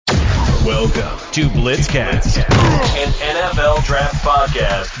Welcome to BlitzCast, an NFL Draft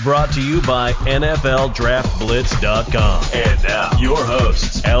podcast brought to you by NFLDraftBlitz.com. And now, your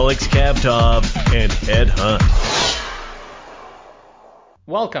hosts, Alex Kavtov and Ed Hunt.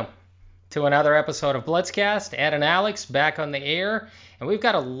 Welcome to another episode of BlitzCast. Ed and Alex back on the air, and we've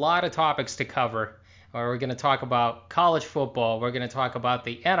got a lot of topics to cover. We're going to talk about college football. We're going to talk about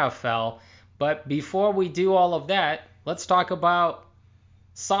the NFL. But before we do all of that, let's talk about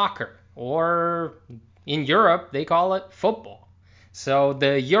soccer, or in Europe, they call it football. So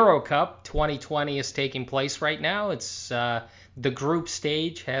the Euro Cup 2020 is taking place right now. It's the group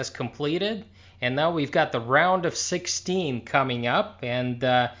stage has completed, and now we've got the round of 16 coming up, and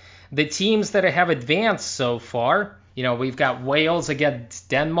the teams that have advanced so far, you know, we've got Wales against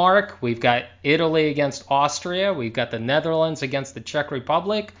Denmark, we've got Italy against Austria, we've got the Netherlands against the Czech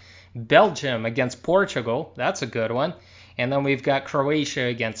Republic, Belgium against Portugal, that's a good one, and then we've got Croatia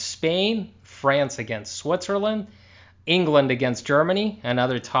against Spain, France against Switzerland, England against Germany,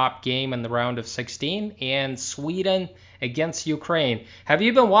 another top game in the round of 16, and Sweden against Ukraine. Have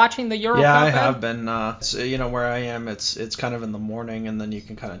you been watching the Euro Cup? Yeah, I have been. Where I am, it's kind of in the morning, and then you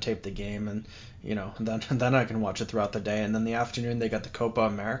can kind of tape the game, and then I can watch it throughout the day, and then the afternoon they got the Copa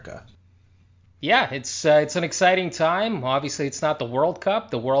America. Yeah, it's an exciting time. Obviously, it's not the World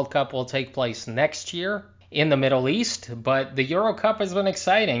Cup. The World Cup will take place next year in the Middle East, but the Euro Cup has been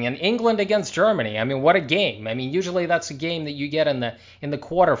exciting. And England against Germany, I mean, what a game. I mean, usually that's a game that you get in the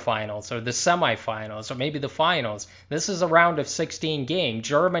quarterfinals or the semifinals or maybe the finals. This is a round of 16 game.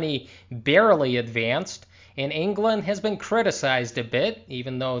 Germany barely advanced, and England has been criticized a bit,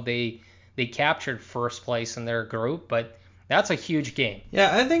 even though they captured first place in their group, but that's a huge game. Yeah,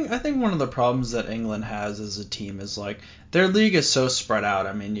 I think one of the problems that England has as a team is like their league is so spread out.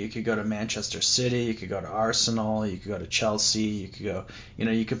 I mean, you could go to Manchester City, you could go to Arsenal, you could go to Chelsea, you could go,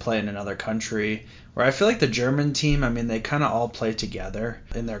 you could play in another country. Where I feel like the German team, I mean, they kind of all play together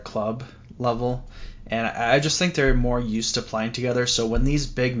in their club level. And I just think they're more used to playing together. So when these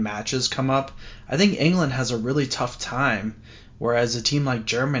big matches come up, I think England has a really tough time. Whereas a team like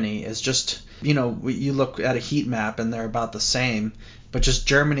Germany is just, you look at a heat map and they're about the same, but just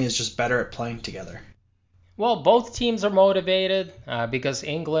Germany is just better at playing together. Well, both teams are motivated because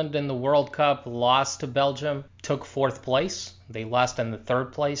England in the World Cup lost to Belgium, took fourth place. They lost in the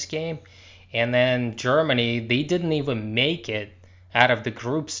third place game. And then Germany, they didn't even make it out of the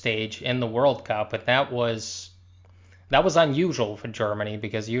group stage in the World Cup, but that was unusual for Germany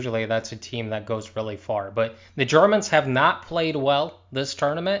because usually that's a team that goes really far. But the Germans have not played well this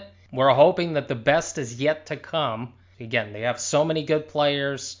tournament. We're hoping that the best is yet to come. Again, they have so many good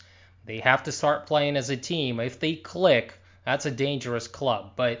players. They have to start playing as a team. If they click, that's a dangerous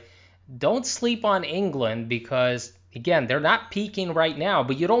club. But don't sleep on England because, again, they're not peaking right now,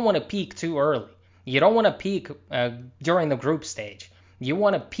 but you don't want to peak too early. You don't want to peak during the group stage. You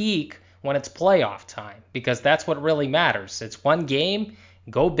want to peak when it's playoff time, because that's what really matters. It's one game,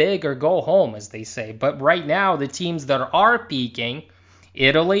 go big or go home, as they say. But right now, the teams that are peaking,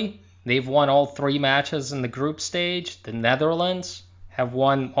 Italy, they've won all 3 matches in the group stage. The Netherlands have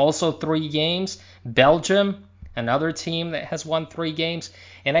won also 3 games. Belgium, another team that has won 3 games.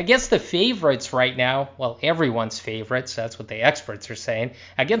 And I guess the favorites right now, well, everyone's favorites, that's what the experts are saying,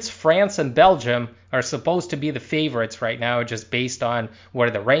 against France and Belgium are supposed to be the favorites right now, just based on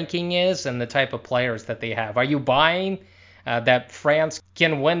where the ranking is and the type of players that they have. Are you buying that France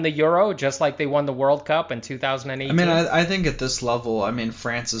can win the Euro just like they won the World Cup in 2018? I mean, I think at this level, I mean,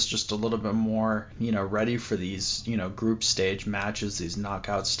 France is just a little bit more, ready for these, group stage matches, these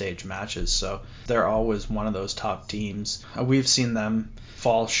knockout stage matches. So they're always one of those top teams. We've seen them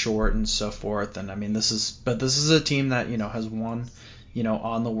fall short and so forth. And I mean, this is a team that, has won,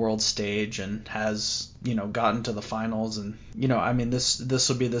 on the world stage and has, gotten to the finals. And, I mean, this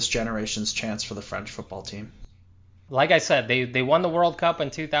will be this generation's chance for the French football team. Like I said, they won the World Cup in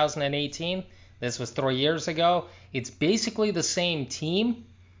 2018. This was 3 years ago. It's basically the same team.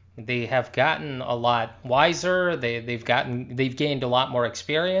 They have gotten a lot wiser. They've gained a lot more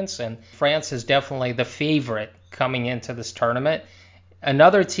experience, and France is definitely the favorite coming into this tournament.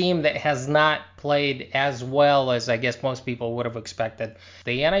 Another team that has not played as well as I guess most people would have expected.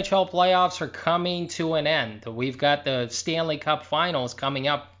 The NHL playoffs are coming to an end. We've got the Stanley Cup Finals coming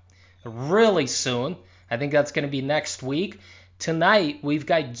up really soon. I think that's going to be next week. Tonight, we've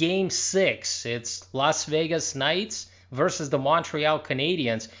got Game 6. It's Las Vegas Knights versus the Montreal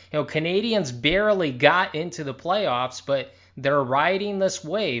Canadiens. Canadiens barely got into the playoffs, but they're riding this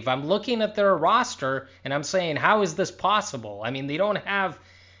wave. I'm looking at their roster, and I'm saying, how is this possible? I mean, they don't have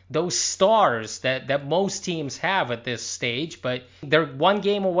those stars that most teams have at this stage, but they're one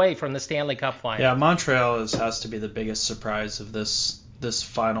game away from the Stanley Cup final. Yeah, Montreal has to be the biggest surprise of this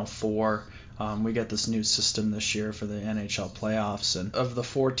Final Four. We get this new system this year for the NHL playoffs, and of the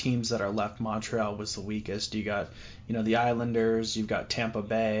four teams that are left, Montreal was the weakest. You got, the Islanders, you've got Tampa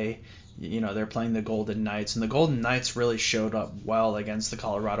Bay, they're playing the Golden Knights, and the Golden Knights really showed up well against the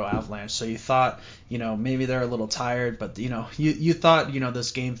Colorado Avalanche. So you thought, maybe they're a little tired, but you thought,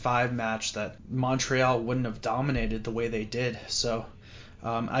 this Game 5 match that Montreal wouldn't have dominated the way they did. So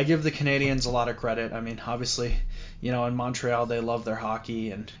I give the Canadians a lot of credit. I mean, obviously, in Montreal they love their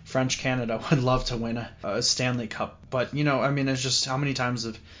hockey, and French Canada would love to win a Stanley Cup. But it's just how many times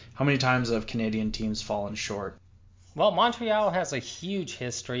have Canadian teams fallen short? Well, Montreal has a huge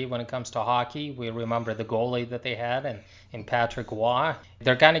history when it comes to hockey. We remember the goalie that they had in Patrick Roy.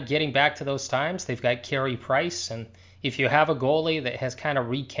 They're kind of getting back to those times. They've got Carey Price, and if you have a goalie that has kind of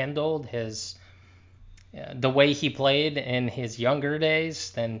rekindled the way he played in his younger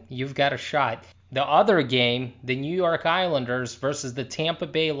days, then you've got a shot. The other game, the New York Islanders versus the Tampa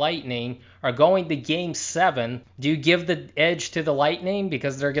Bay Lightning, are going to Game 7. Do you give the edge to the Lightning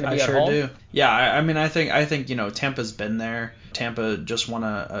because they're going to be at home? I sure do. Yeah, I think Tampa's been there. Tampa just won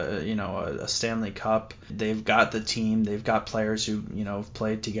a Stanley Cup. They've got the team. They've got players who have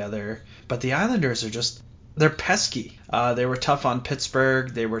played together. But the Islanders are they're pesky. They were tough on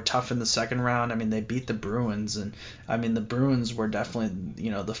Pittsburgh. They were tough in the second round. I mean, they beat the Bruins, and the Bruins were definitely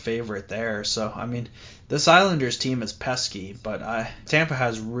the favorite there. So this Islanders team is pesky, but Tampa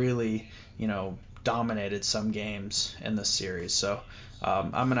has really dominated some games in this series. So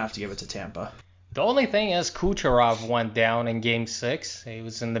I'm gonna have to give it to Tampa. The only thing is Kucherov went down in Game 6. It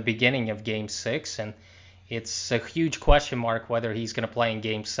was in the beginning of Game 6, and it's a huge question mark whether he's going to play in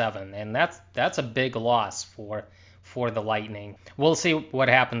Game 7, and that's a big loss for the Lightning. We'll see what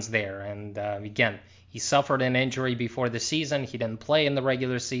happens there. And again, he suffered an injury before the season. He didn't play in the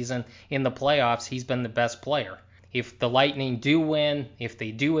regular season. In the playoffs, he's been the best player. If the Lightning do win, if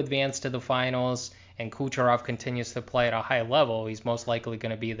they do advance to the finals, and Kucherov continues to play at a high level, he's most likely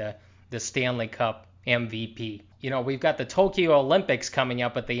going to be the Stanley Cup MVP. We've got the Tokyo Olympics coming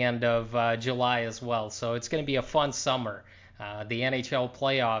up at the end of July as well, so it's going to be a fun summer. The NHL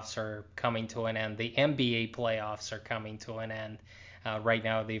playoffs are coming to an end. The NBA playoffs are coming to an end. Right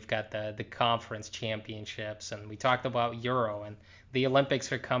now they've got the conference championships, and we talked about Euro, and the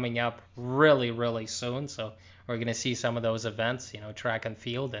Olympics are coming up really, really soon, so we're going to see some of those events, track and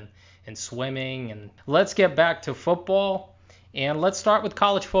field and swimming. And let's get back to football, and let's start with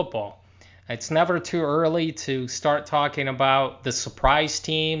college football. It's never too early to start talking about the surprise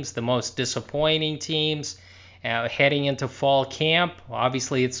teams, the most disappointing teams heading into fall camp.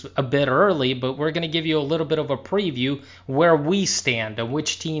 Obviously, it's a bit early, but we're going to give you a little bit of a preview where we stand and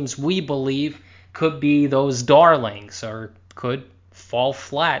which teams we believe could be those darlings or could fall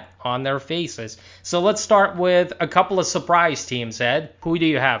flat on their faces. So let's start with a couple of surprise teams, Ed. Who do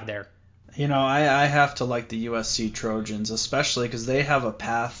you have there? I have to like the USC Trojans, especially because they have a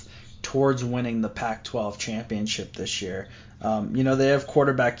path towards winning the Pac-12 championship this year. They have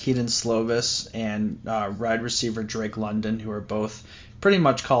quarterback Keaton Slovis and wide receiver Drake London, who are both pretty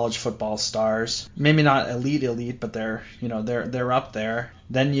much college football stars. Maybe not elite, but they're up there.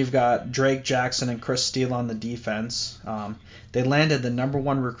 Then you've got Drake Jackson and Chris Steele on the defense. They landed the number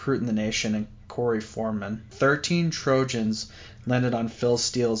one recruit in the nation in Corey Foreman. 13 Trojans landed on Phil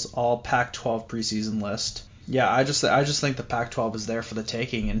Steele's all Pac-12 preseason list. Yeah, I just think the Pac-12 is there for the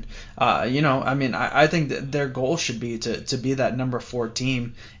taking, and I think that their goal should be to be that number 4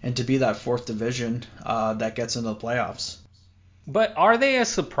 team and to be that fourth division that gets into the playoffs. But are they a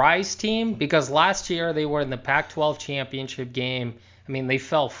surprise team? Because last year they were in the Pac-12 championship game. I mean, they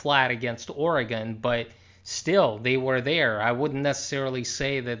fell flat against Oregon, but still they were there. I wouldn't necessarily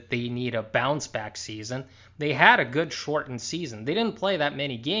say that they need a bounce back season. They had a good shortened season. They didn't play that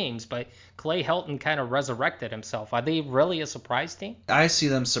many games, but Clay Helton kind of resurrected himself. Are they really a surprise team? I see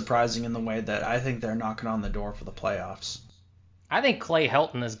them surprising in the way that I think they're knocking on the door for the playoffs. I think Clay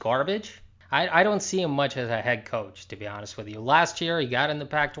Helton is garbage. I don't see him much as a head coach, to be honest with you. Last year, he got in the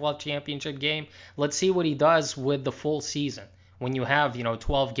Pac-12 championship game. Let's see what he does with the full season when you have,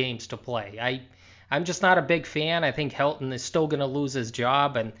 12 games to play. I'm just not a big fan. I think Helton is still going to lose his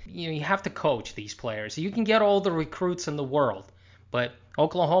job, and you have to coach these players. You can get all the recruits in the world, but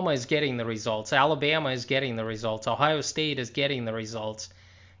Oklahoma is getting the results. Alabama is getting the results. Ohio State is getting the results.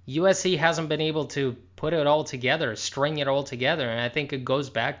 USC hasn't been able to put it all together, string it all together, and I think it goes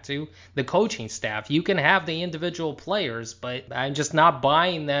back to the coaching staff. You can have the individual players, but I'm just not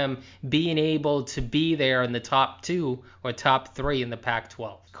buying them being able to be there in the top 2 or top 3 in the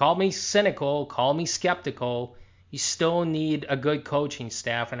Pac-12. Call me cynical, call me skeptical. You still need a good coaching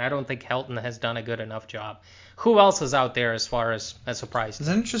staff, and I don't think Helton has done a good enough job. Who else is out there as far as a surprise? There's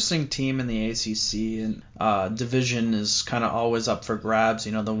an interesting team in the ACC, and division is kind of always up for grabs.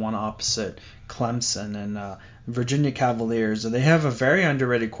 You know, the one opposite Clemson and Virginia Cavaliers. They have a very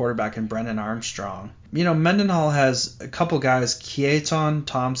underrated quarterback in Brennan Armstrong. You know, Mendenhall has a couple guys, Keaton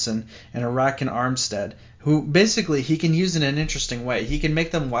Thompson and Arakan Armstead, who basically he can use in an interesting way. He can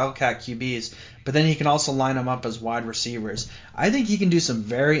make them wildcat QBs, but then he can also line them up as wide receivers. I think he can do some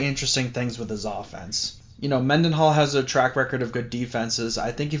very interesting things with his offense. You know, Mendenhall has a track record of good defenses.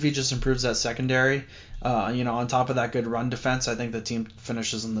 I think if he just improves that secondary, on top of that good run defense, I think the team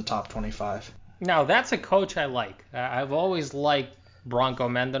finishes in the top 25. Now, that's a coach I like. I've always liked Bronco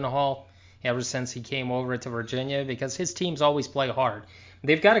Mendenhall ever since he came over to Virginia because his teams always play hard.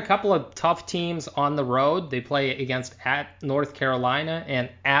 They've got a couple of tough teams on the road. They play against at North Carolina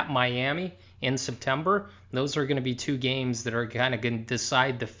and at Miami in September. Those are going to be 2 games that are kind of going to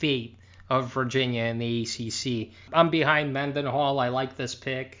decide the fate of Virginia in the ACC. I'm behind Mendenhall. I like this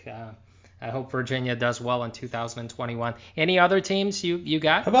pick. I hope Virginia does well in 2021. Any other teams you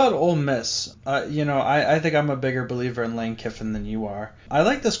got? How about Ole Miss? I think I'm a bigger believer in Lane Kiffin than you are. I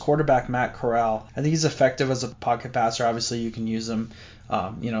like this quarterback, Matt Corral. I think he's effective as a pocket passer. Obviously, you can use him,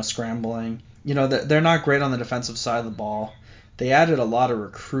 scrambling. They're not great on the defensive side of the ball. They added a lot of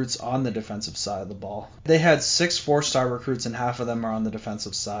recruits on the defensive side of the ball. They had 6 4-star recruits, and half of them are on the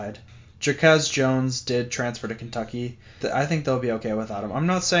defensive side. Jaquez Jones did transfer to Kentucky. I think they'll be okay without him. I'm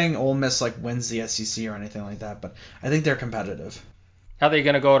not saying Ole Miss wins the SEC or anything like that, but I think they're competitive. Are they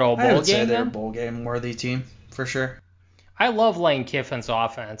going to go to a bowl game? I would say they're a bowl game worthy team for sure. I love Lane Kiffin's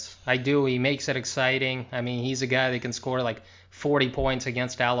offense. I do. He makes it exciting. I mean, he's a guy that can score like 40 points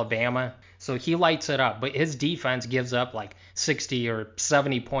against Alabama. So he lights it up. But his defense gives up like 60 or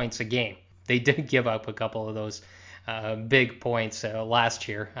 70 points a game. They did give up a couple of those big points last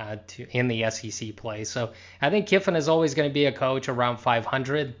year in the SEC play. So I think Kiffin is always going to be a coach around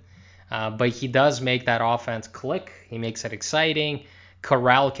 500, but he does make that offense click. He makes it exciting.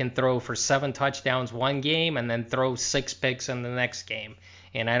 Corral can throw for 7 touchdowns one game and then throw 6 picks in the next game.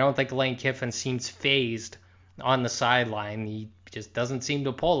 And I don't think Lane Kiffin seems phased on the sideline. He just doesn't seem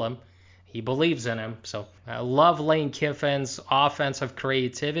to pull him. He believes in him. So I love Lane Kiffin's offensive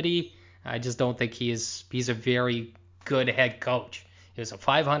creativity. I just don't think he's a very good head coach. He was a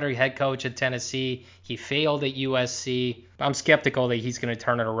 500 head coach at Tennessee. He failed at USC. I'm skeptical that he's going to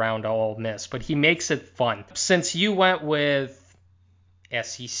turn it around to Ole Miss, but he makes it fun. Since you went with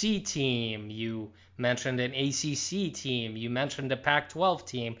SEC team, you mentioned an ACC team, you mentioned a Pac-12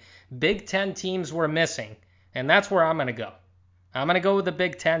 team, Big Ten teams were missing, and that's where I'm going to go. I'm going to go with the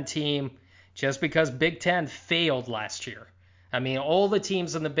Big Ten team just because Big Ten failed last year. I mean, all the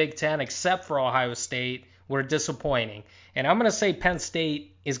teams in the Big Ten, except for Ohio State, were disappointing. And I'm going to say Penn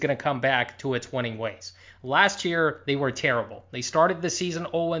State is going to come back to its winning ways. Last year, they were terrible. They started the season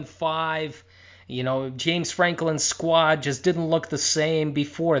 0-5. James Franklin's squad just didn't look the same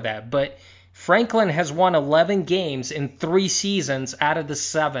before that. But Franklin has won 11 games in 3 seasons out of the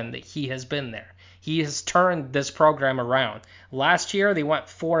 7 that he has been there. He has turned this program around. Last year, they went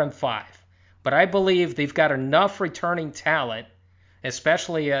 4-5. But I believe they've got enough returning talent,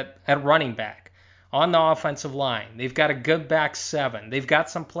 especially at running back, on the offensive line. They've got a good back 7. They've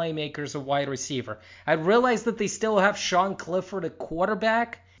got some playmakers at wide receiver. I realize that they still have Sean Clifford at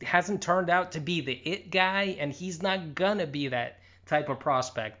quarterback. It hasn't turned out to be the it guy, and he's not going to be that type of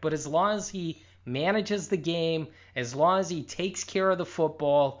prospect. But as long as he manages the game, as long as he takes care of the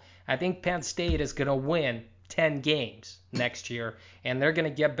football, I think Penn State is going to win 10 games next year, and they're going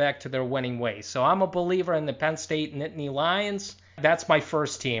to get back to their winning ways. So I'm a believer in the Penn State Nittany Lions. That's my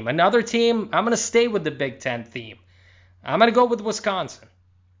first team. Another team, I'm going to stay with the Big Ten theme. I'm going to go with Wisconsin.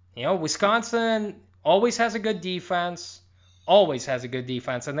 Wisconsin always has a good defense,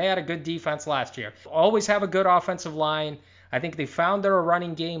 and they had a good defense last year. Always have a good offensive line. I think they found their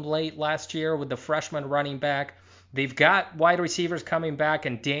running game late last year with the freshman running back. They've got wide receivers coming back,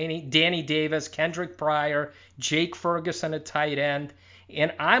 and Danny Davis, Kendrick Pryor, Jake Ferguson at tight end.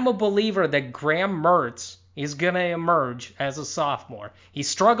 And I'm a believer that Graham Mertz is going to emerge as a sophomore. He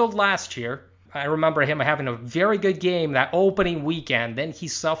struggled last year. I remember him having a very good game that opening weekend. Then he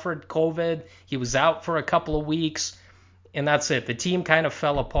suffered COVID. He was out for a couple of weeks, and that's it. The team kind of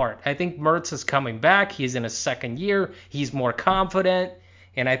fell apart. I think Mertz is coming back. He's in his second year. He's more confident.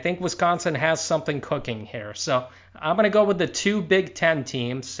 and I think Wisconsin has something cooking here. So I'm going to go with the two Big Ten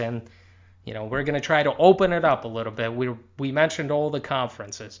teams, and we're going to try to open it up a little bit. We mentioned all the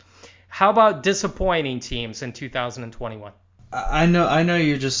conferences. How about disappointing teams in 2021? I know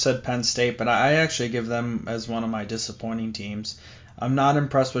you just said Penn State, but I actually give them as one of my disappointing teams. I'm not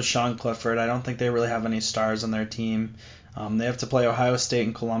impressed with Sean Clifford. I don't think they really have any stars on their team. They have to play Ohio State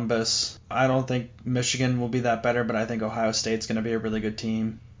and Columbus. I don't think Michigan will be that better, but I think Ohio State's going to be a really good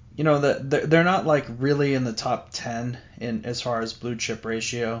team. They're not like really in the top 10 in as far as blue chip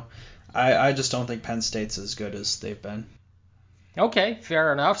ratio. I just don't think Penn State's as good as they've been. Okay,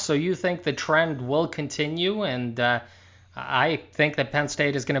 fair enough. So you think the trend will continue, and I think that Penn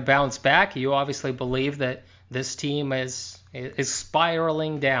State is going to bounce back. You obviously believe that this team is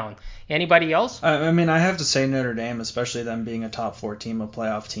spiraling down. Anybody else? I mean, I have to say Notre Dame, especially them being a top 4 team, a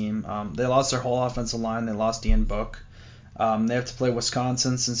playoff team. They lost their whole offensive line. They lost Ian Book. They have to play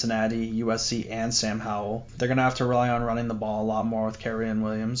Wisconsin, Cincinnati, USC, and Sam Howell. They're going to have to rely on running the ball a lot more with Kerryon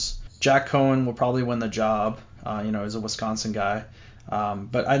Williams. Jack Cohen will probably win the job. He's a Wisconsin guy.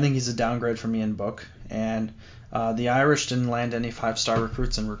 But I think he's a downgrade from Ian Book. And the Irish didn't land any 5-star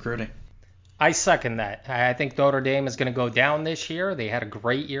recruits in recruiting. I second that. I think Notre Dame is going to go down this year. They had a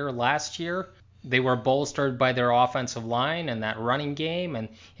great year last year. They were bolstered by their offensive line and that running game,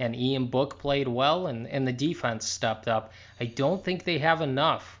 and Ian Book played well, and the defense stepped up. I don't think they have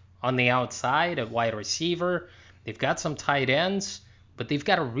enough on the outside at wide receiver. They've got some tight ends, but they've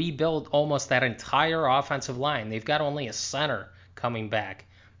got to rebuild almost that entire offensive line. They've got only a center coming back.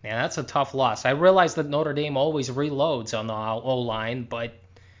 Man, that's a tough loss. I realize that Notre Dame always reloads on the O-line, but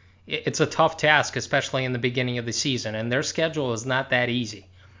it's a tough task, especially in the beginning of the season, and their schedule is not that easy.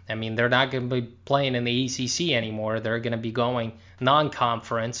 I mean, they're not going to be playing in the ACC anymore. They're going to be going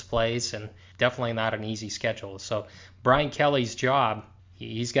non-conference plays, and definitely not an easy schedule. So Brian Kelly's job,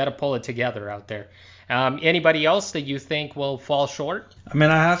 he's got to pull it together out there. Anybody else that you think will fall short? I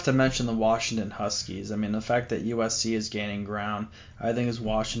mean, I have to mention the Washington Huskies. I mean, the fact that USC is gaining ground, I think, is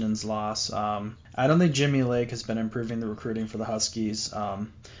Washington's loss. I don't think Jimmy Lake has been improving the recruiting for the Huskies.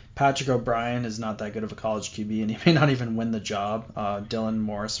 Patrick O'Brien is not that good of a college QB, and he may not even win the job. Dylan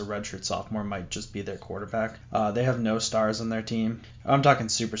Morris, a redshirt sophomore, might just be their quarterback. They have no stars on their team. I'm talking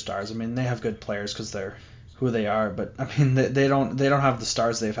superstars. I mean, they have good players because they're who they are, but I mean, they don't have the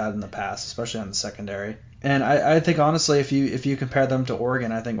stars they've had in the past, especially on the secondary. And I think honestly, if you compare them to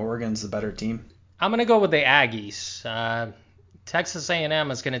Oregon, I think Oregon's the better team. I'm going to go with the Aggies. Texas A&M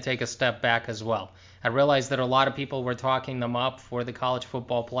is going to take a step back as well. I realize that a lot of people were talking them up for the college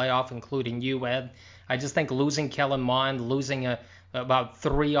football playoff, including you, Ed. I just think losing Kellen Mond, losing about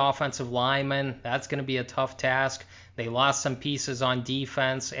 3 offensive linemen, that's going to be a tough task. They lost some pieces on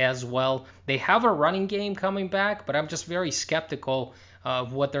defense as well. They have a running game coming back, but I'm just very skeptical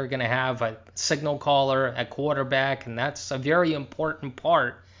of what they're going to have. A signal caller at quarterback, and that's a very important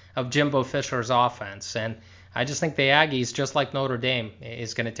part of Jimbo Fisher's offense. And I just think the Aggies, just like Notre Dame,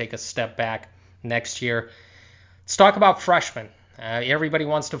 is going to take a step back next year. Let's talk about freshmen. Everybody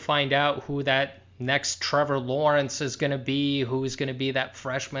wants to find out who that next Trevor Lawrence is going to be, who's going to be that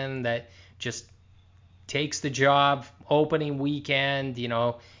freshman that just takes the job opening weekend,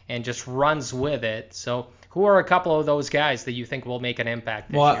 and just runs with it. So who are a couple of those guys that you think will make an impact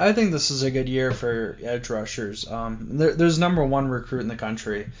this year? I think this is a good year for edge rushers. There's number 1 recruit in the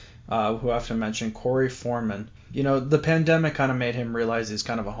country who I have to mention, Corey Foreman. The pandemic kind of made him realize he's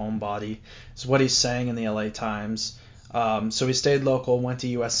kind of a homebody. It's what he's saying in the LA Times. So he stayed local, went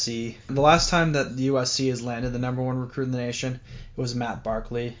to USC. The last time that the USC has landed the number 1 recruit in the nation, it was Matt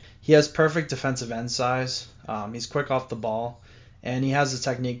Barkley. He has perfect defensive end size. He's quick off the ball, and he has a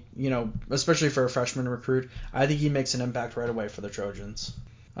technique, especially for a freshman recruit. I think he makes an impact right away for the Trojans.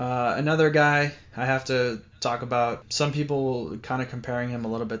 Another guy I have to talk about, some people kind of comparing him a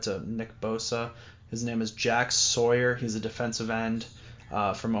little bit to Nick Bosa. His name is Jack Sawyer. He's a defensive end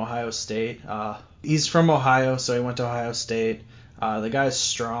from Ohio State. He's from Ohio, so he went to Ohio State. The guy's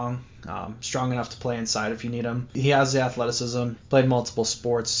strong enough to play inside if you need him. He has the athleticism, played multiple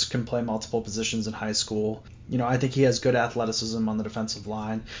sports, can play multiple positions in high school. I think he has good athleticism on the defensive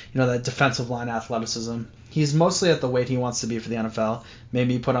line. That defensive line athleticism. He's mostly at the weight he wants to be for the NFL.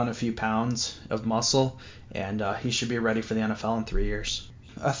 Maybe put on a few pounds of muscle, and he should be ready for the NFL in 3 years.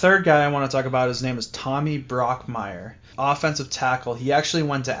 A third guy I want to talk about, his name is Tommy Brockmeyer, offensive tackle. He actually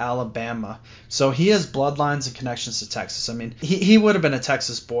went to Alabama, so he has bloodlines and connections to Texas. I mean, he would have been a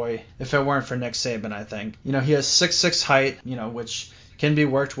Texas boy if it weren't for Nick Saban, I think. He has 6'6" height, which can be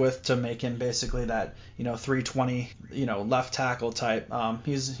worked with to make him basically that 320 left tackle type.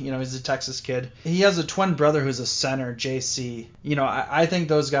 He's a Texas kid. He has a twin brother who's a center, JC. I think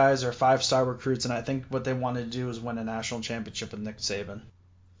those guys are 5-star recruits, and I think what they want to do is win a national championship with Nick Saban.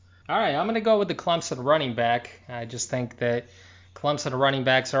 All right, I'm going to go with the Clemson running back. I just think that Clemson running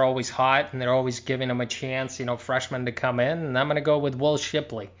backs are always hot, and they're always giving them a chance, freshmen to come in. And I'm going to go with Will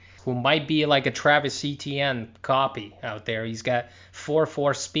Shipley, who might be like a Travis Etienne copy out there. He's got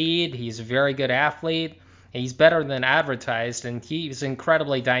 4.4 speed. He's a very good athlete. He's better than advertised, and he's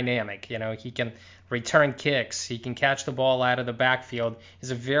incredibly dynamic. He can return kicks. He can catch the ball out of the backfield.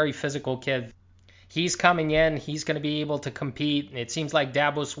 He's a very physical kid. He's coming in. He's going to be able to compete. It seems like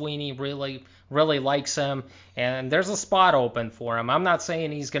Dabo Swinney really likes him, and there's a spot open for him. I'm not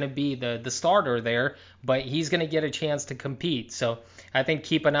saying he's going to be the starter there, but he's going to get a chance to compete. So I think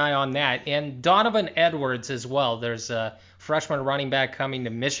keep an eye on that. And Donovan Edwards as well. There's a freshman running back coming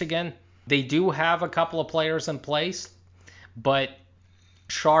to Michigan. They do have a couple of players in place, but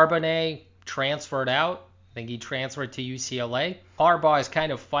Charbonnet transferred out. I think he transferred to UCLA. Harbaugh is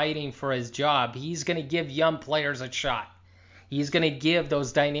kind of fighting for his job. He's going to give young players a shot. He's going to give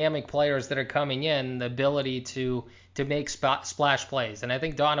those dynamic players that are coming in the ability to make splash plays. And I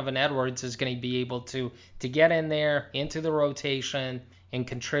think Donovan Edwards is going to be able to get in there into the rotation and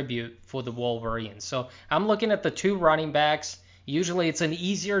contribute for the Wolverines. So I'm looking at the two running backs. Usually it's an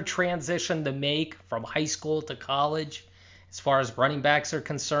easier transition to make from high school to college as far as running backs are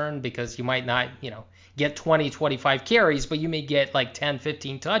concerned, because you might not, get 20, 25 carries, but you may get like 10,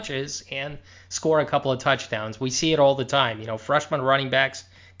 15 touches and score a couple of touchdowns. We see it all the time. Freshman running backs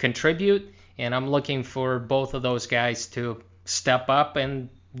contribute, and I'm looking for both of those guys to step up and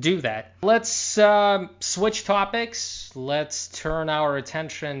do that. Let's switch topics. Let's turn our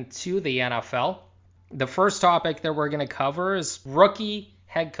attention to the NFL. The first topic that we're going to cover is rookie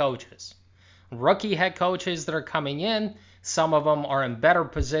head coaches. Rookie head coaches that are coming in. Some of them are in better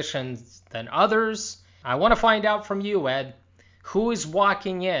positions than others. I want to find out from you, Ed, who is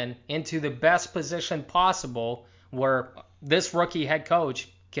walking into the best position possible where this rookie head coach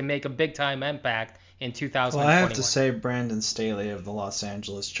can make a big-time impact in 2021. Well, I have to say Brandon Staley of the Los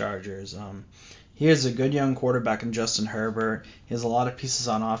Angeles Chargers. He is a good young quarterback in Justin Herbert. He has a lot of pieces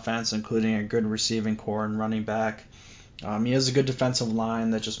on offense, including a good receiving core and running back. He has a good defensive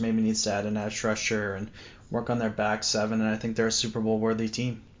line that just maybe needs to add an edge rusher and work on their back seven, and I think they're a Super Bowl worthy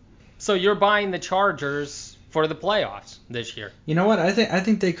team. So you're buying the Chargers for the playoffs this year? You know what? I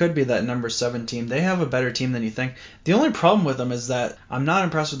think they could be that number 7 team. They have a better team than you think. The only problem with them is that I'm not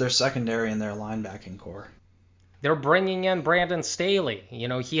impressed with their secondary and their linebacking core. They're bringing in Brandon Staley.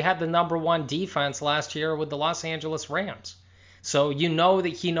 He had the number 1 defense last year with the Los Angeles Rams. So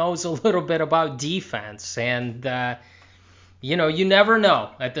that he knows a little bit about defense, and you never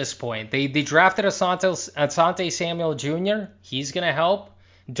know at this point. They drafted Asante Samuel Jr. He's going to help.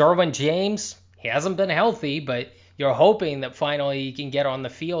 Derwin James, he hasn't been healthy, but you're hoping that finally he can get on the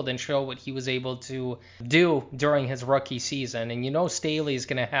field and show what he was able to do during his rookie season. And Staley is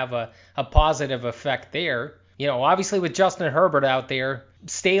going to have a positive effect there. Obviously with Justin Herbert out there,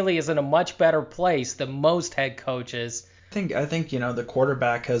 Staley is in a much better place than most head coaches. I think the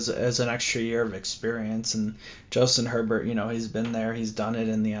quarterback has an extra year of experience, and Justin Herbert, he's been there, he's done it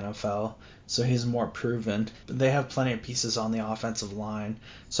in the NFL, so he's more proven. They have plenty of pieces on the offensive line,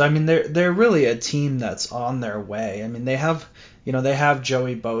 so they're really a team that's on their way. They have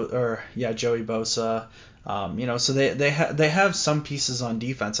Joey Bosa. So they have some pieces on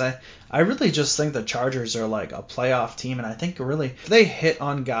defense. I really just think the Chargers are like a playoff team, and I think really if they hit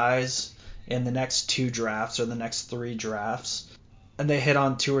on guys in the next 2 drafts or the next 3 drafts, and they hit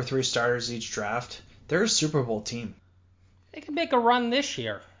on 2 or 3 starters each draft, they're a Super Bowl team. They could make a run this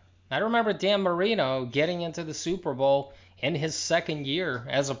year. I remember Dan Marino getting into the Super Bowl in his second year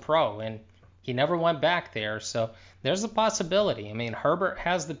as a pro, and he never went back there. So there's a possibility. Herbert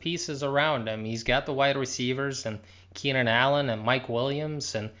has the pieces around him. He's got the wide receivers and Keenan Allen and Mike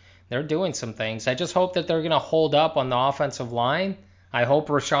Williams, and they're doing some things. I just hope that they're going to hold up on the offensive line. I hope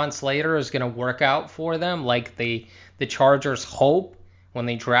Rashawn Slater is going to work out for them like the Chargers hope when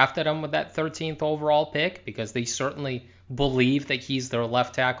they drafted him with that 13th overall pick, because they certainly believe that he's their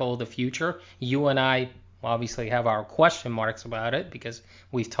left tackle of the future. You and I obviously have our question marks about it because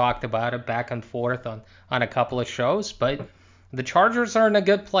we've talked about it back and forth on a couple of shows, but the Chargers are in a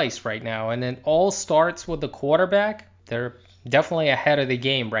good place right now, and it all starts with the quarterback. They're definitely ahead of the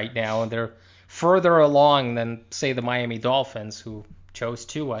game right now, and they're further along than, say, the Miami Dolphins, who chose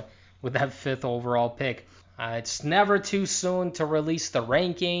Tua with that 5th overall pick. It's never too soon to release the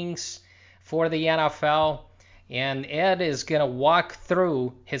rankings for the NFL. And Ed is going to walk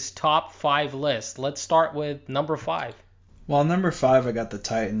through his top 5 list. Let's start with number 5. Well, number 5, I got the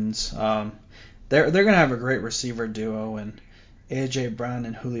Titans. They're going to have a great receiver duo and A.J. Brown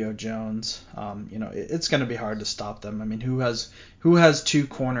and Julio Jones. It's going to be hard to stop them. I mean, who has 2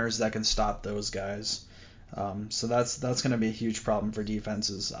 corners that can stop those guys? So that's going to be a huge problem for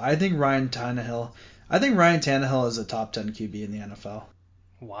defenses. I think Ryan Tannehill is a top 10 QB in the NFL.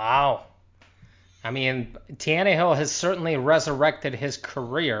 Wow. I mean, Tannehill has certainly resurrected his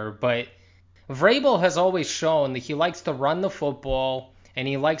career, but Vrabel has always shown that he likes to run the football and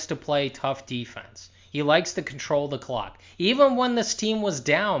he likes to play tough defense. He likes to control the clock. Even when this team was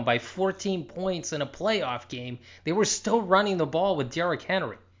down by 14 points in a playoff game, they were still running the ball with Derrick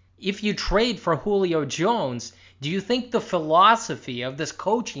Henry. If you trade for Julio Jones, do you think the philosophy of this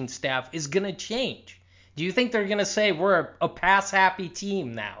coaching staff is going to change? Do you think they're going to say we're a pass-happy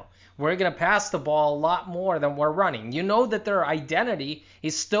team now? We're going to pass the ball a lot more than we're running. You know that their identity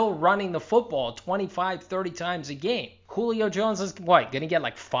is still running the football 25, 30 times a game. Julio Jones is going to get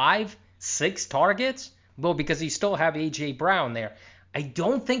like 5, 6 targets? Well, because you still have A.J. Brown there. I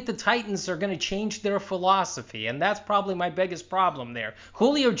don't think the Titans are going to change their philosophy, and that's probably my biggest problem there.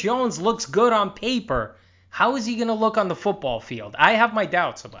 Julio Jones looks good on paper. How is he going to look on the football field? I have my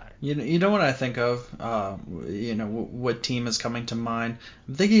doubts about it. You know what I think of? What team is coming to mind?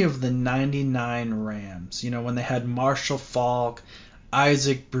 I'm thinking of the '99 Rams. When they had Marshall Faulk,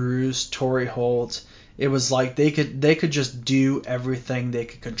 Isaac Bruce, Torrey Holt. It was like they could just do everything. They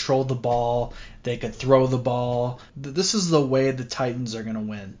could control the ball. They could throw the ball. This is the way the Titans are going to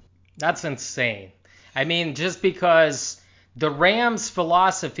win. That's insane. I mean, just because the Rams'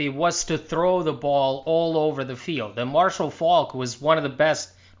 philosophy was to throw the ball all over the field. And Marshall Faulk was one of the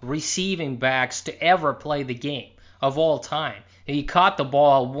best receiving backs to ever play the game of all time. He caught the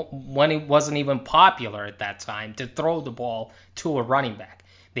ball when it wasn't even popular at that time to throw the ball to a running back.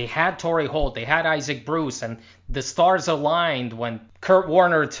 They had Torrey Holt, they had Isaac Bruce, and the stars aligned when Kurt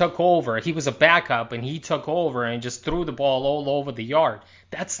Warner took over. He was a backup, and he took over and just threw the ball all over the yard.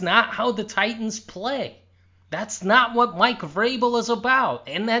 That's not how the Titans play. That's not what Mike Vrabel is about.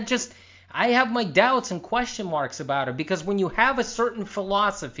 And I have my doubts and question marks about it, because when you have a certain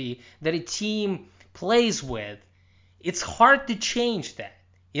philosophy that a team plays with, it's hard to change that.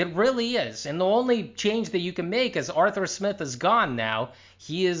 It really is. And the only change that you can make is Arthur Smith is gone now.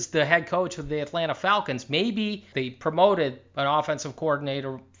 He is the head coach of the Atlanta Falcons. Maybe they promoted an offensive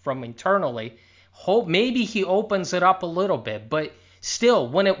coordinator from internally. Maybe he opens it up a little bit. But still,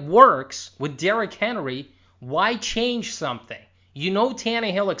 when it works with Derrick Henry, why change something?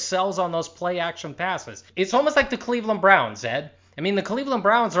 Tannehill excels on those play-action passes. It's almost like the Cleveland Browns, Ed. I mean, the Cleveland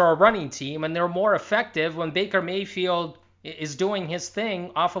Browns are a running team, and they're more effective when Baker Mayfield is doing his thing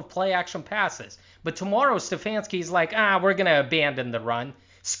off of play-action passes. But tomorrow, Stefanski's like, we're going to abandon the run.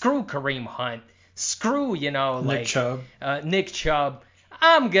 Screw Kareem Hunt. Screw, Nick Chubb. Nick Chubb.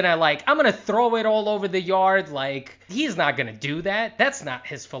 I'm gonna throw it all over the yard. He's not gonna do that. That's not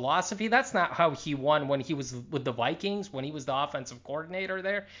his philosophy. That's not how he won when he was with the Vikings, when he was the offensive coordinator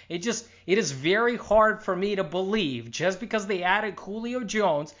there. It is very hard for me to believe, just because they added Julio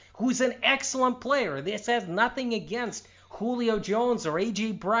Jones, who's an excellent player. This has nothing against Julio Jones or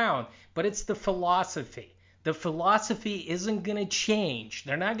A.J. Brown, but it's the philosophy. The philosophy isn't going to change.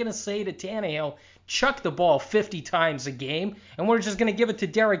 They're not going to say to Tannehill, chuck the ball 50 times a game, and we're just going to give it to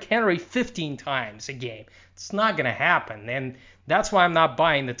Derrick Henry 15 times a game. It's not going to happen, and that's why I'm not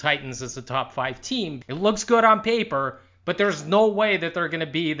buying the Titans as a top 5 team. It looks good on paper, but there's no way that they're going to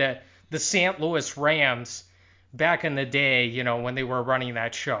be the St. Louis Rams back in the day, when they were running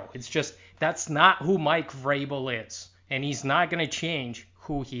that show. It's just, that's not who Mike Vrabel is, and he's not going to change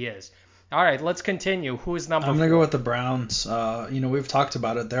who he is. All right, let's continue. Who is number 4? I'm going to go with the Browns. We've talked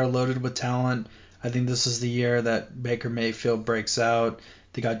about it. They're loaded with talent. I think this is the year that Baker Mayfield breaks out.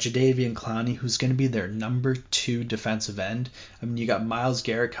 They got Jadeveon Clowney, who's going to be their number 2 defensive end. I mean, you got Myles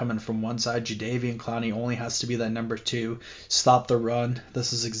Garrett coming from one side. Jadeveon Clowney only has to be that number 2. Stop the run.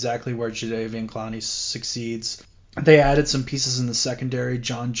 This is exactly where Jadeveon Clowney succeeds. They added some pieces in the secondary.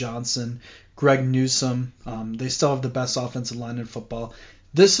 John Johnson, Greg Newsome. They still have the best offensive line in football.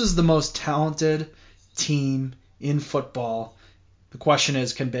 This is the most talented team in football. The question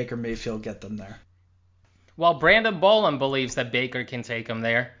is, can Baker Mayfield get them there? Well, Brandon Bolin believes that Baker can take him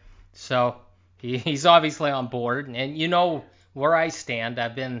there. So he's obviously on board. And you know where I stand.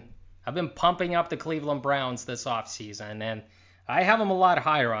 I've been pumping up the Cleveland Browns this offseason, and I have them a lot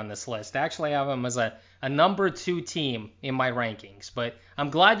higher on this list. Actually, I have them as a number 2 team in my rankings. But I'm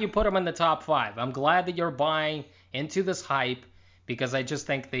glad you put them in the top 5. I'm glad that you're buying into this hype, because I just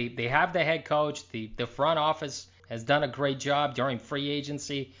think they have the head coach. The front office has done a great job during free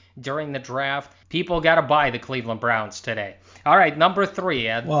agency, during the draft. People got to buy the Cleveland Browns today. All right, number 3,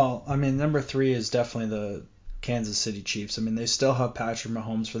 Ed. Well, I mean, number 3 is definitely the Kansas City Chiefs. I mean, they still have Patrick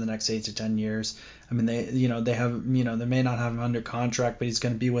Mahomes for the next 8 to 10 years. I mean, they may not have him under contract, but he's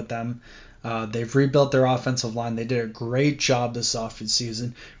going to be with them. They've rebuilt their offensive line. They did a great job this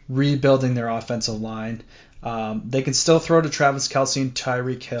offseason rebuilding their offensive line. They can still throw to Travis Kelce and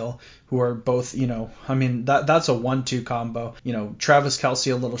Tyreek Hill, who are both, that's a 1-2 combo. Travis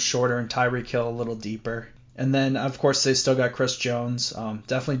Kelce a little shorter and Tyreek Hill a little deeper. And then, of course, they still got Chris Jones.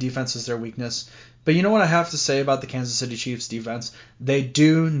 Definitely defense is their weakness. But you know what I have to say about the Kansas City Chiefs defense? They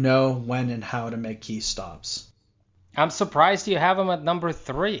do know when and how to make key stops. I'm surprised you have them at number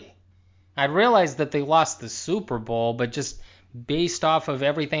 3. I realize that they lost the Super Bowl, but just based off of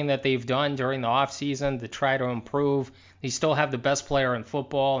everything that they've done during the offseason to try to improve, they still have the best player in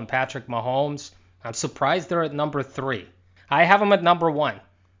football in Patrick Mahomes. I'm surprised they're at number 3. I have them at number 1.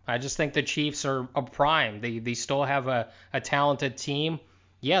 I just think the Chiefs are a prime. They still have a talented team.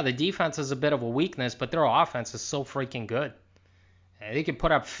 Yeah, the defense is a bit of a weakness, but their offense is so freaking good. They could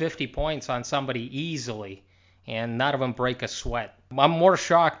put up 50 points on somebody easily and none of them break a sweat. I'm more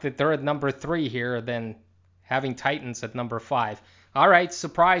shocked that they're at number 3 here than having Titans at number 5. All right,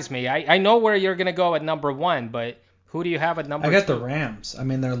 surprise me. I know where you're going to go at number 1, but who do you have at number 2? I got the Rams. I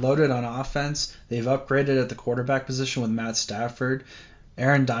mean, they're loaded on offense. They've upgraded at the quarterback position with Matt Stafford.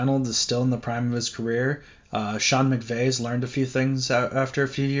 Aaron Donald is still in the prime of his career. Sean McVay's learned a few things after a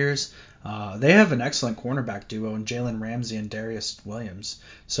few years. They have an excellent cornerback duo in Jalen Ramsey and Darius Williams.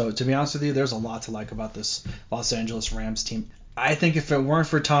 So to be honest with you, there's a lot to like about this Los Angeles Rams team. I think if it weren't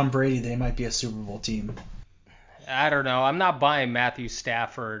for Tom Brady, they might be a Super Bowl team. I don't know. I'm not buying Matthew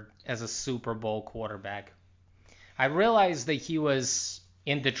Stafford as a Super Bowl quarterback. I realized that he was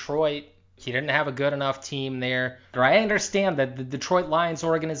in Detroit. He didn't have a good enough team there. I understand that the Detroit Lions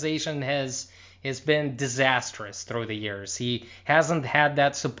organization has been disastrous through the years. He hasn't had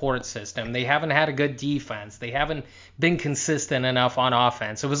that support system. They haven't had a good defense. They haven't been consistent enough on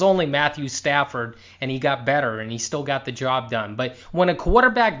offense. It was only Matthew Stafford, and he got better, and he still got the job done. But when a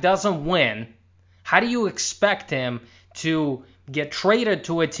quarterback doesn't win, how do you expect him to get traded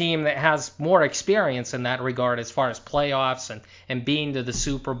to a team that has more experience in that regard as far as playoffs and being to the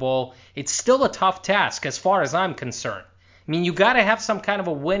Super Bowl? It's still a tough task as far as I'm concerned. I mean, you got to have some kind of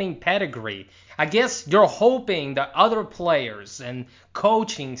a winning pedigree. I guess you're hoping that other players and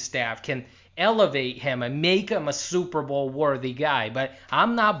coaching staff can elevate him and make him a Super Bowl worthy guy, but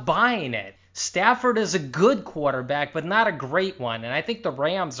I'm not buying it. Stafford is a good quarterback, but not a great one, and I think the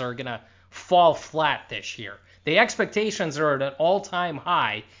Rams are going to fall flat this year. The expectations are at an all-time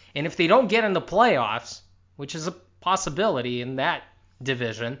high, and if they don't get in the playoffs, which is a possibility in that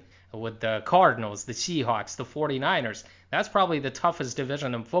division with the Cardinals, the Seahawks, the 49ers, that's probably the toughest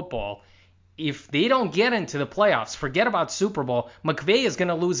division in football. If they don't get into the playoffs, forget about Super Bowl, McVay is going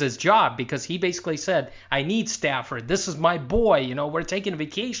to lose his job because he basically said, I need Stafford. This is my boy. We're taking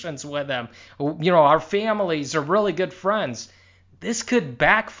vacations with him. Our families are really good friends. This could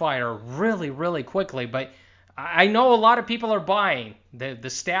backfire really, really quickly, but I know a lot of people are buying the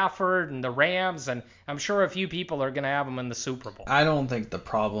Stafford and the Rams, and I'm sure a few people are going to have them in the Super Bowl. I don't think the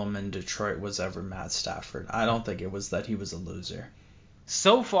problem in Detroit was ever Matt Stafford. I don't think it was that he was a loser.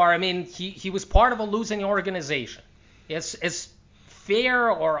 So far, I mean, he was part of a losing organization. As fair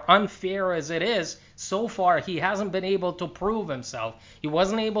or unfair as it is, so far he hasn't been able to prove himself. He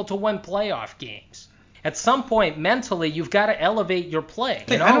wasn't able to win playoff games. At some point, mentally, you've got to elevate your play.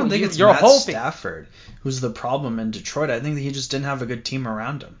 I don't think it's Matt Stafford who's the problem in Detroit. I think that he just didn't have a good team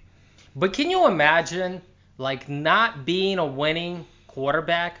around him. But can you imagine, not being a winning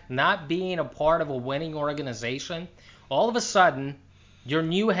quarterback, not being a part of a winning organization? All of a sudden, your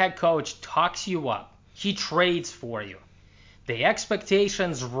new head coach talks you up. He trades for you. The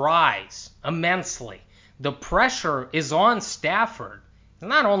expectations rise immensely. The pressure is on Stafford.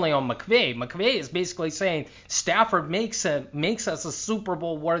 Not only on McVay. McVay is basically saying Stafford makes us a Super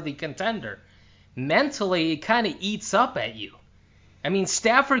Bowl worthy contender. Mentally, it kind of eats up at you. I mean,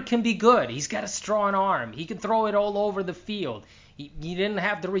 Stafford can be good. He's got a strong arm. He can throw it all over the field. He didn't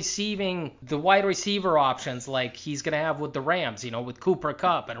have the wide receiver options like he's going to have with the Rams, with Cooper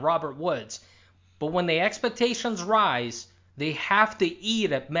Kupp and Robert Woods. But when the expectations rise, they have to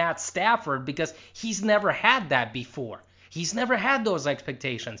eat at Matt Stafford because he's never had that before. He's never had those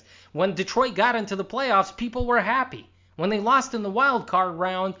expectations. When Detroit got into the playoffs, people were happy. When they lost in the wild card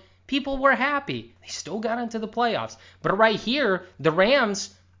round, people were happy. They still got into the playoffs. But right here, the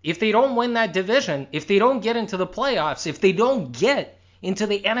Rams, If they don't win that division, if they don't get into the playoffs, if they don't get into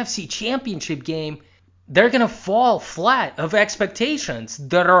the NFC Championship game, they're going to fall flat of expectations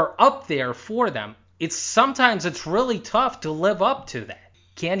that are up there for them. Sometimes it's really tough to live up to that.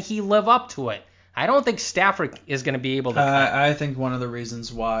 Can he live up to it? I don't think Stafford is going to be able to. I think one of the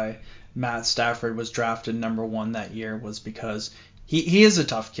reasons why Matt Stafford was drafted number 1 that year was because he is a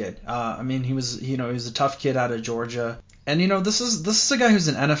tough kid. He was a tough kid out of Georgia. And this is a guy who's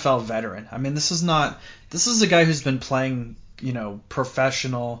an NFL veteran. This is a guy who's been playing,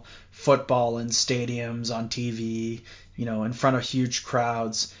 professional football in stadiums, on TV, in front of huge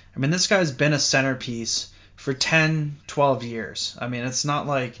crowds. This guy's been a centerpiece for 10, 12 years. It's not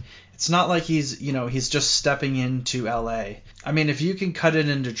like he's just stepping into LA. If you can cut it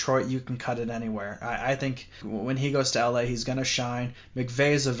in Detroit, you can cut it anywhere. I think when he goes to LA, he's going to shine.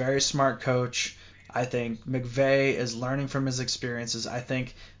 McVay is a very smart coach. I think McVay is learning from his experiences. I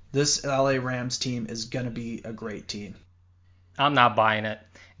think this LA Rams team is going to be a great team. I'm not buying it.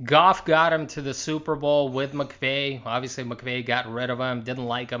 Goff got him to the Super Bowl with McVay. Obviously, McVay got rid of him, didn't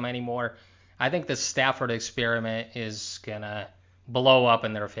like him anymore. I think the Stafford experiment is going to blow up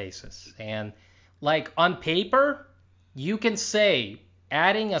in their faces. And, on paper, you can say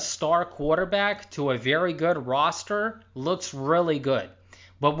adding a star quarterback to a very good roster looks really good.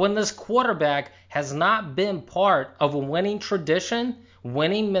 But when this quarterback has not been part of a winning tradition,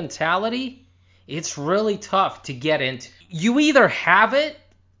 winning mentality, it's really tough to get into. You either have it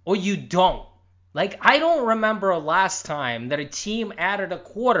or you don't. I don't remember a last time that a team added a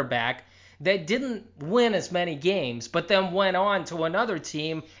quarterback that didn't win as many games, but then went on to another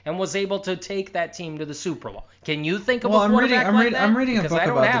team and was able to take that team to the Super Bowl. Can you think of a quarterback like that? I'm reading a book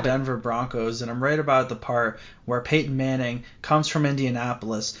about the Denver Broncos, and I'm right about the part where Peyton Manning comes from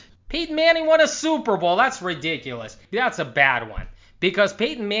Indianapolis. Peyton Manning won a Super Bowl. That's ridiculous. That's a bad one. Because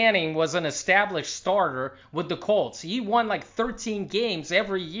Peyton Manning was an established starter with the Colts. He won 13 games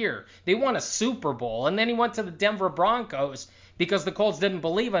every year. They won a Super Bowl. And then he went to the Denver Broncos because the Colts didn't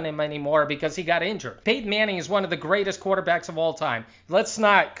believe in him anymore because he got injured. Peyton Manning is one of the greatest quarterbacks of all time. Let's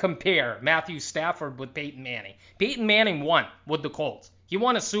not compare Matthew Stafford with Peyton Manning. Peyton Manning won with the Colts. He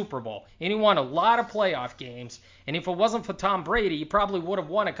won a Super Bowl, and he won a lot of playoff games. And if it wasn't for Tom Brady, he probably would have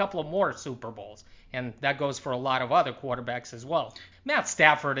won a couple of more Super Bowls. And that goes for a lot of other quarterbacks as well. Matt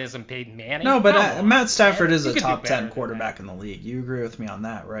Stafford isn't Peyton Manning. No, but Matt Stafford is a top 10 quarterback in the league. You agree with me on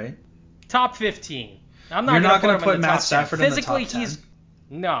that, right? Top 15. I'm not going to put Matt Stafford in the top 10. Physically,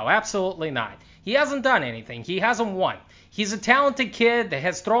 no, absolutely not. He hasn't done anything. He hasn't won. He's a talented kid that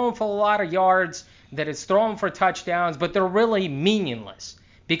has thrown for a lot of yards, that has thrown for touchdowns, but they're really meaningless.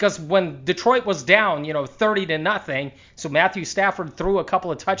 Because when Detroit was down, 30-0, so Matthew Stafford threw a couple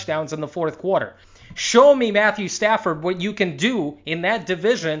of touchdowns in the fourth quarter. Show me, Matthew Stafford, what you can do in that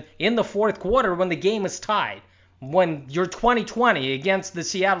division in the fourth quarter when the game is tied. When you're 20-20 against the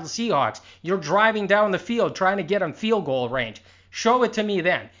Seattle Seahawks, you're driving down the field trying to get in field goal range. Show it to me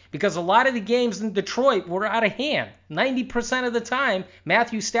then. Because a lot of the games in Detroit were out of hand. 90% of the time,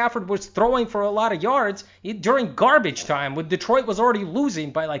 Matthew Stafford was throwing for a lot of yards during garbage time when Detroit was already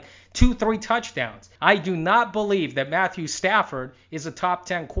losing by 2-3 touchdowns. I do not believe that Matthew Stafford is a top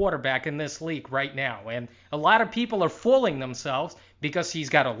 10 quarterback in this league right now. And a lot of people are fooling themselves because he's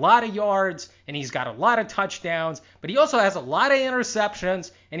got a lot of yards and he's got a lot of touchdowns, but he also has a lot of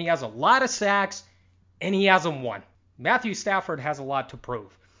interceptions and he has a lot of sacks and he hasn't won. Matthew Stafford has a lot to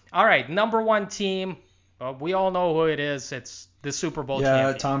prove. All right, number 1 team. We all know who it is. It's the Super Bowl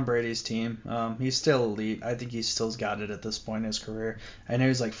champion. Yeah, Tom Brady's team. He's still elite. I think he still's got it at this point in his career. I know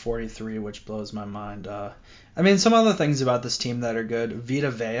he's 43, which blows my mind. Some other things about this team that are good. Vita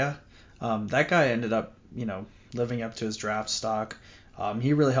Vea. That guy ended up, living up to his draft stock.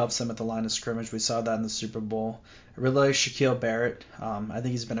 He really helps them at the line of scrimmage. We saw that in the Super Bowl. I really like Shaquille Barrett. I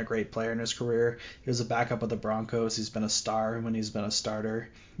think he's been a great player in his career. He was a backup with the Broncos. He's been a star when he's been a starter.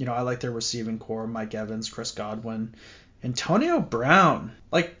 I like their receiving core, Mike Evans, Chris Godwin. Antonio Brown.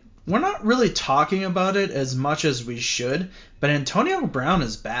 We're not really talking about it as much as we should, but Antonio Brown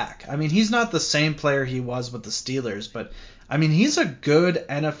is back. He's not the same player he was with the Steelers, but, he's a good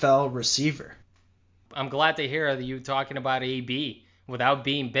NFL receiver. I'm glad to hear you talking about AB without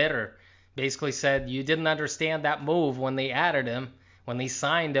being bitter. Basically said you didn't understand that move when they added him, when they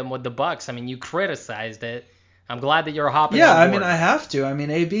signed him with the Bucks. You criticized it. I'm glad that you're hopping on board. I have to.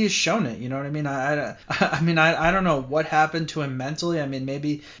 AB has shown it. You know what I mean? I don't know what happened to him mentally.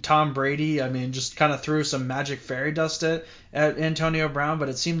 Maybe Tom Brady, just kind of threw some magic fairy dust at Antonio Brown, but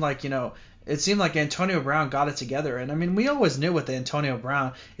it seemed like, it seemed like Antonio Brown got it together. And I mean, we always knew with Antonio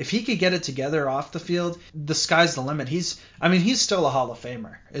Brown, if he could get it together off the field, the sky's the limit. He's still a Hall of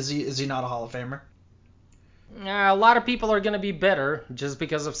Famer. Is he not a Hall of Famer? A lot of people are going to be bitter just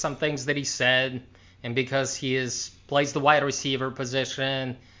because of some things that he said and because plays the wide receiver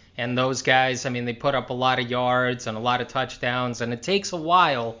position. And those guys, I mean, they put up a lot of yards and a lot of touchdowns, and it takes a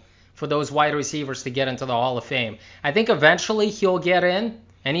while for those wide receivers to get into the Hall of Fame. I think eventually he'll get in,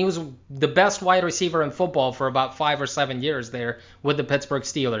 and he was the best wide receiver in football for about 5 or 7 years there with the Pittsburgh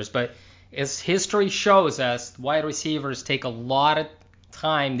Steelers. But as history shows us, wide receivers take a lot of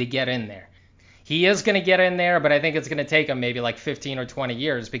time to get in there. He is going to get in there, but I think it's going to take him maybe like 15 or 20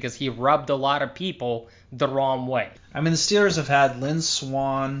 years because he rubbed a lot of people the wrong way. I mean, the Steelers have had Lynn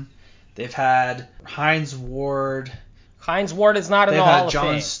Swann. They've had Hines Ward. Hines Ward is not in the Hall of Fame.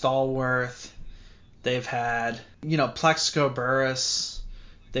 They've had John Stallworth. They've had, Plexico Burress.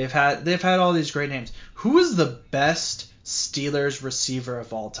 They've had all these great names. Who is the best Steelers receiver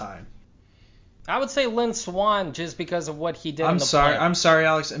of all time? I would say Lynn Swann just because of what he did in the playoffs. playoffs. I'm sorry,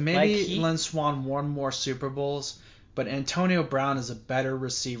 Alex. Maybe Lynn Swann won more Super Bowls, but Antonio Brown is a better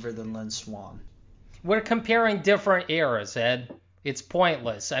receiver than Lynn Swann. We're comparing different eras, Ed. It's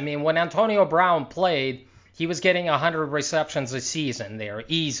pointless. I mean, when Antonio Brown played, he was getting 100 receptions a season there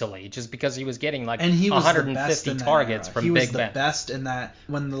easily just because he was getting like 150 targets from Big Ben. He was the best in that.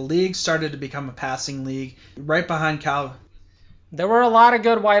 When the league started to become a passing league, right behind Cal. There were a lot of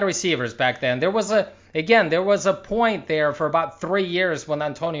good wide receivers back then. There was a point there for about 3 years when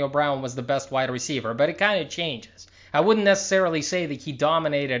Antonio Brown was the best wide receiver, but it kind of changes. I wouldn't necessarily say that he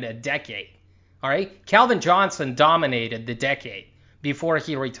dominated a decade. All right? Calvin Johnson dominated the decade before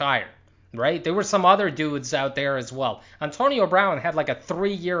he retired, right? There were some other dudes out there as well. Antonio Brown had like a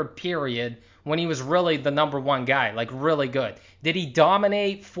 3-year period when he was really the number one guy, like really good. Did he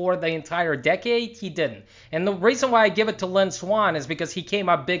dominate for the entire decade? He didn't. And the reason why I give it to Lynn Swann is because he came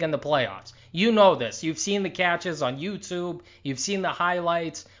up big in the playoffs. You know this. You've seen the catches on YouTube. You've seen the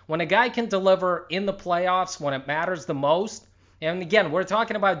highlights. When a guy can deliver in the playoffs when it matters the most, and again, we're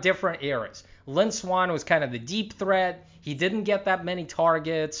talking about different eras. Lynn Swann was kind of the deep threat. He didn't get that many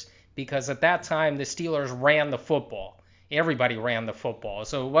targets because at that time the Steelers ran the football. Everybody ran the football,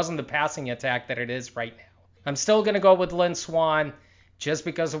 so it wasn't the passing attack that it is right now. I'm still going to go with Lynn Swann just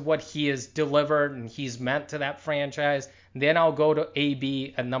because of what he has delivered and he's meant to that franchise. Then I'll go to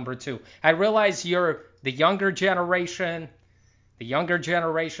AB at number 2. I realize you're the younger generation. The younger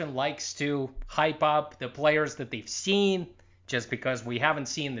generation likes to hype up the players that they've seen just because we haven't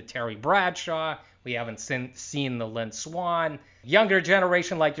seen the Terry Bradshaw. We haven't seen the Lynn Swann. Younger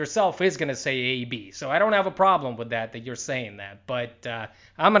generation like yourself is going to say AB. So I don't have a problem with that you're saying that. But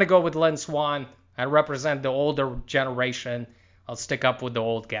I'm going to go with Lynn Swann. I represent the older generation. I'll stick up with the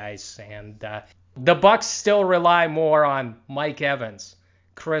old guys. And the Bucs still rely more on Mike Evans,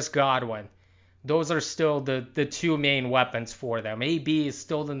 Chris Godwin. Those are still the 2 main weapons for them. AB is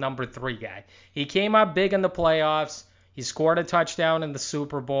still the number 3 guy. He came up big in the playoffs. He scored a touchdown in the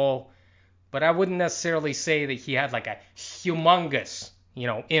Super Bowl. But I wouldn't necessarily say that he had like a humongous,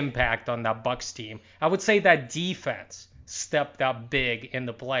 impact on that Bucs team. I would say that defense stepped up big in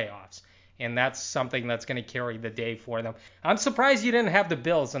the playoffs. And that's something that's going to carry the day for them. I'm surprised you didn't have the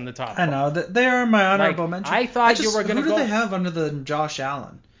Bills in the top 5. I know. They are my honorable mention. I thought you were going to go. Who do they have under the Josh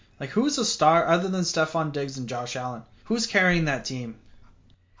Allen? Like, who's a star other than Stephon Diggs and Josh Allen? Who's carrying that team?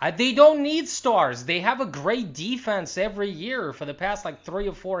 They don't need stars. They have a great defense every year for the past 3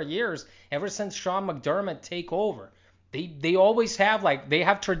 or 4 years, ever since Sean McDermott take over. They always have they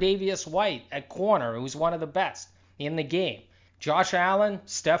have Tre'Davious White at corner, who's one of the best in the game. Josh Allen,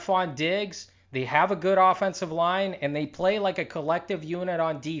 Stephon Diggs, they have a good offensive line, and they play like a collective unit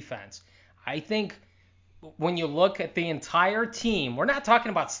on defense. I think when you look at the entire team, we're not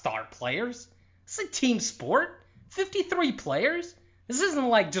talking about star players. It's a team sport. 53 players. This isn't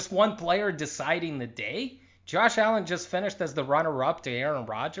like just one player deciding the day. Josh Allen just finished as the runner-up to Aaron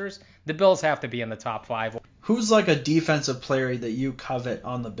Rodgers. The Bills have to be in the top 5. Who's like a defensive player that you covet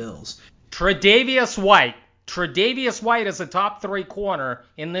on the Bills? Tre'Davious White. Tre'Davious White is a top 3 corner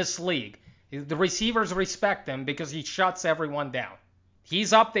in this league. The receivers respect him because he shuts everyone down.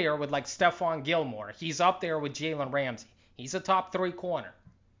 He's up there with Stephon Gilmore. He's up there with Jalen Ramsey. He's a top 3 corner.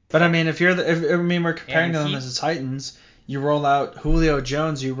 But I mean, we're comparing them as the Titans. You roll out Julio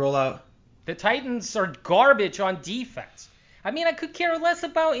Jones, you roll out... The Titans are garbage on defense. I mean, I could care less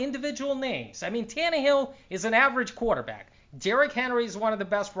about individual names. I mean, Tannehill is an average quarterback. Derrick Henry is one of the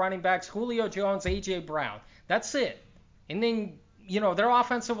best running backs. Julio Jones, A.J. Brown. That's it. And then, their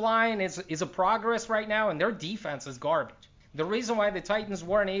offensive line is a progress right now, and their defense is garbage. The reason why the Titans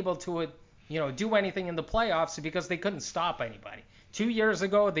weren't able to do anything in the playoffs because they couldn't stop anybody. 2 years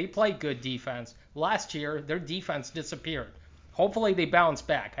ago, they played good defense. Last year, their defense disappeared. Hopefully, they bounce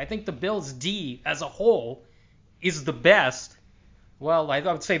back. I think the Bills' D as a whole is the best. Well, I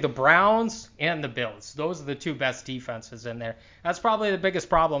would say the Browns and the Bills. Those are the two best defenses in there. That's probably the biggest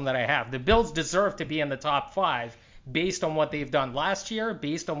problem that I have. The Bills deserve to be in the top 5 based on what they've done last year,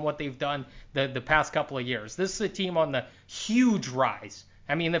 based on what they've done the past couple of years. This is a team on the huge rise.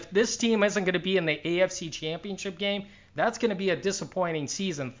 I mean, if this team isn't going to be in the AFC Championship game, that's going to be a disappointing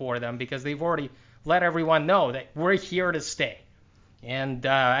season for them because they've already let everyone know that we're here to stay. And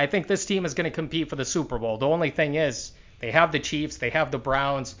I think this team is going to compete for the Super Bowl. The only thing is, they have the Chiefs, they have the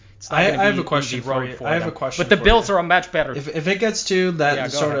Browns. It's not going to be an easy road for them. I have a question. But the Bills are a much better. If it gets to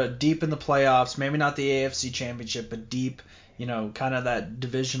that sort of deep in the playoffs, maybe not the AFC Championship, but deep, kind of that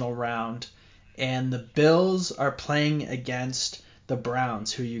divisional round, and the Bills are playing against the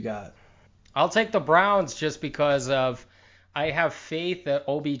Browns, who you got? I'll take the Browns just because I have faith that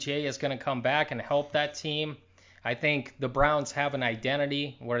OBJ is going to come back and help that team. I think the Browns have an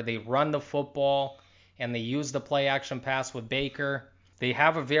identity where they run the football and they use the play action pass with Baker. They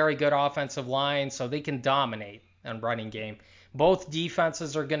have a very good offensive line, so they can dominate on running game. Both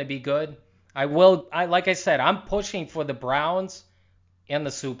defenses are going to be good. Like I said, I'm pushing for the Browns and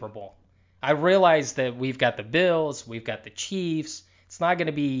the Super Bowl. I realize that we've got the Bills, we've got the Chiefs. It's not going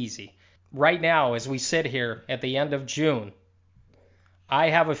to be easy. Right now, as we sit here at the end of June, I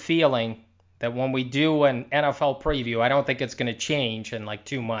have a feeling that when we do an NFL preview, I don't think it's going to change in like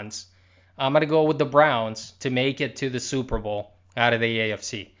 2 months. I'm going to go with the Browns to make it to the Super Bowl out of the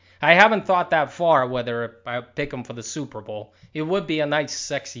AFC. I haven't thought that far whether I pick them for the Super Bowl. It would be a nice,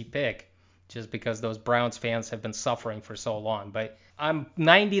 sexy pick just because those Browns fans have been suffering for so long. But I'm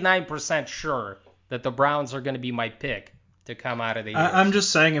 99% sure that the Browns are going to be my pick to come out of the AFC. I'm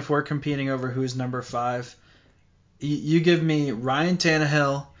just saying if we're competing over who's number 5, you give me Ryan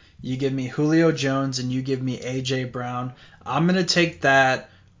Tannehill, you give me Julio Jones, and you give me A.J. Brown. I'm going to take that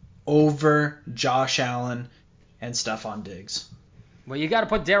over Josh Allen and Stephon Diggs. Well, you got to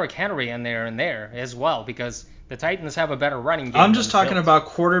put Derrick Henry in there as well because the Titans have a better running game. I'm just talking about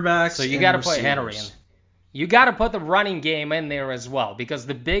quarterbacks. So you got to put Henry in. You got to put the running game in there as well because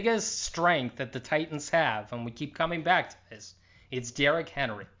the biggest strength that the Titans have, and we keep coming back to this, it's Derrick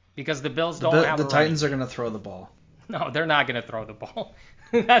Henry because the Bills don't have the Titans are going to throw the ball. No, they're not going to throw the ball.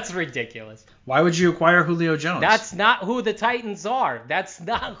 That's ridiculous. Why would you acquire Julio Jones? That's not who the Titans are.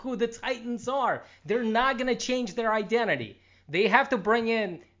 They're not going to change their identity. They have to bring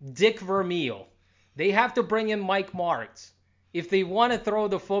in Dick Vermeil. They have to bring in Mike Martz. If they want to throw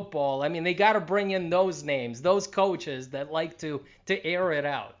the football, I mean, they got to bring in those names, those coaches that like to air it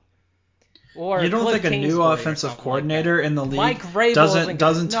out. Or you don't Cliff think a new offensive coordinator like in the league Mike Vrabel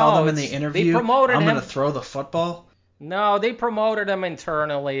doesn't tell them in the interview, I'm going to throw the football? No, they promoted him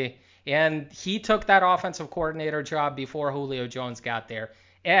internally, and he took that offensive coordinator job before Julio Jones got there.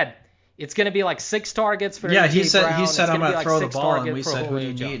 Ed, it's going to be like 6 targets for A.J. Brown. He said I'm going to throw the ball, and we said, who do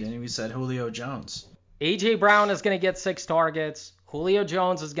you need? And we said Julio Jones. A.J. Brown is going to get 6 targets. Julio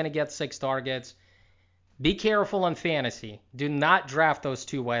Jones is going to get 6 targets. Be careful in fantasy. Do not draft those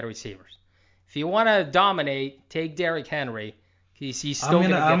 2 wide receivers. If you want to dominate, take Derrick Henry. He's still going to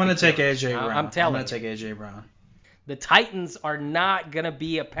get I'm going to take A.J. Brown. I'm telling you. I'm going to take A.J. Brown. The Titans are not going to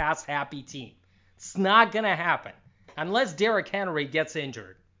be a pass-happy team. It's not going to happen unless Derrick Henry gets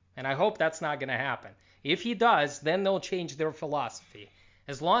injured. And I hope that's not going to happen. If he does, then they'll change their philosophy.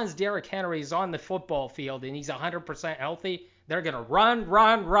 As long as Derrick Henry is on the football field and he's 100% healthy, they're going to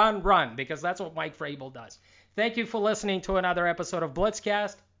run, because that's what Mike Vrabel does. Thank you for listening to another episode of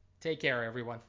BlitzCast. Take care, everyone.